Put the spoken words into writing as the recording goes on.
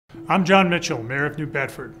I'm John Mitchell, Mayor of New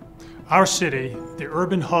Bedford. Our city, the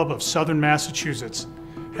urban hub of southern Massachusetts,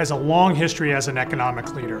 has a long history as an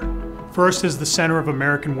economic leader. First as the center of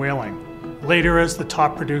American whaling, later as the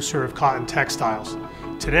top producer of cotton textiles,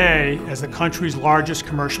 today as the country's largest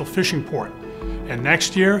commercial fishing port, and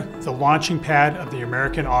next year, the launching pad of the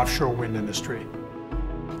American offshore wind industry.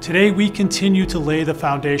 Today, we continue to lay the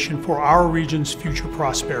foundation for our region's future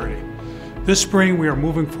prosperity. This spring, we are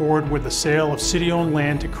moving forward with the sale of city-owned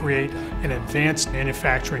land to create an advanced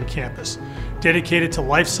manufacturing campus dedicated to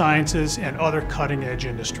life sciences and other cutting-edge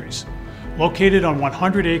industries. Located on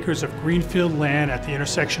 100 acres of greenfield land at the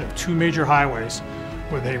intersection of two major highways,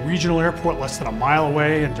 with a regional airport less than a mile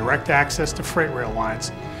away and direct access to freight rail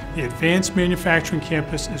lines, the Advanced Manufacturing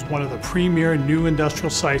Campus is one of the premier new industrial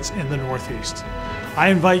sites in the Northeast. I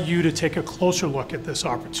invite you to take a closer look at this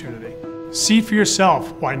opportunity. See for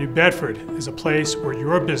yourself why New Bedford is a place where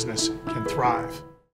your business can thrive.